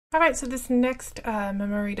All right, so this next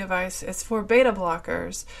memory device is for beta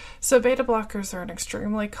blockers. So beta blockers are an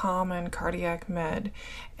extremely common cardiac med,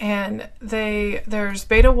 and there's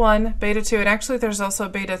beta 1, beta 2, and actually there's also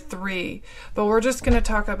beta 3, but we're just going to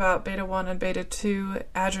talk about beta 1 and beta 2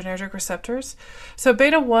 adrenergic receptors. So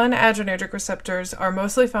beta 1 adrenergic receptors are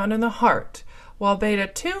mostly found in the heart, while beta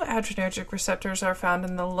 2 adrenergic receptors are found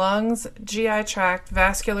in the lungs, GI tract,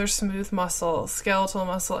 vascular smooth muscle, skeletal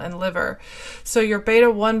muscle, and liver. So your beta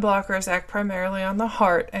 1 blockers act primarily on the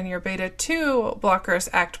heart, and your beta 2 blockers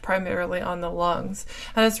act primarily on the lungs.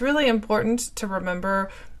 And it's really important to remember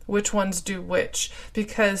which ones do which,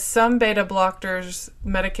 because some beta blockers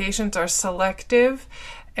medications are selective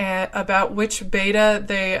about which beta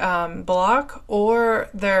they block, or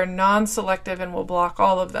they're non-selective and will block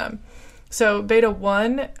all of them. So beta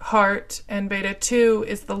 1, heart, and beta 2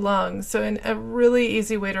 is the lungs. So a really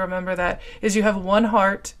easy way to remember that is you have one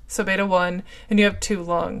heart, so beta 1, and you have 2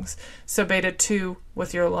 lungs, so beta 2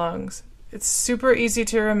 with your lungs. It's super easy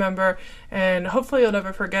to remember, and hopefully you'll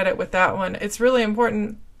never forget it with that one. It's really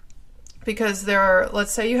important because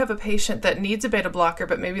let's say you have a patient that needs a beta blocker,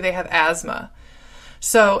 but maybe they have asthma.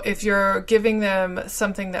 So if you're giving them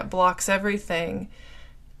something that blocks everything,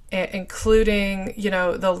 including,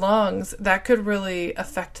 the lungs, that could really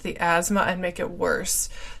affect the asthma and make it worse.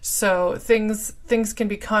 So things can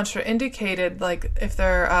be contraindicated, like if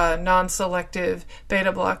they're non-selective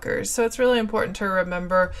beta blockers. So it's really important to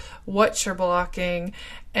remember what you're blocking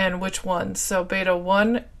and which ones. So beta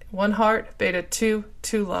 1, 1 heart, beta 2,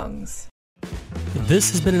 2 lungs.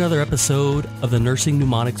 This has been another episode of the Nursing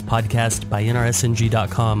Mnemonics podcast by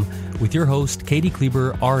NRSNG.com with your host, Katie Kleber,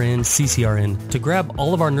 RN, CCRN. To grab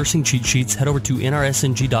all of our nursing cheat sheets, head over to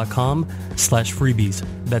NRSNG.com/freebies.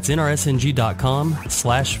 That's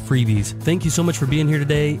NRSNG.com/freebies. Thank you so much for being here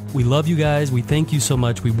today. We love you guys. We thank you so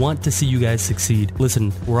much. We want to see you guys succeed.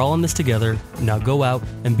 Listen, we're all in this together. Now go out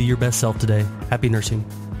and be your best self today. Happy nursing.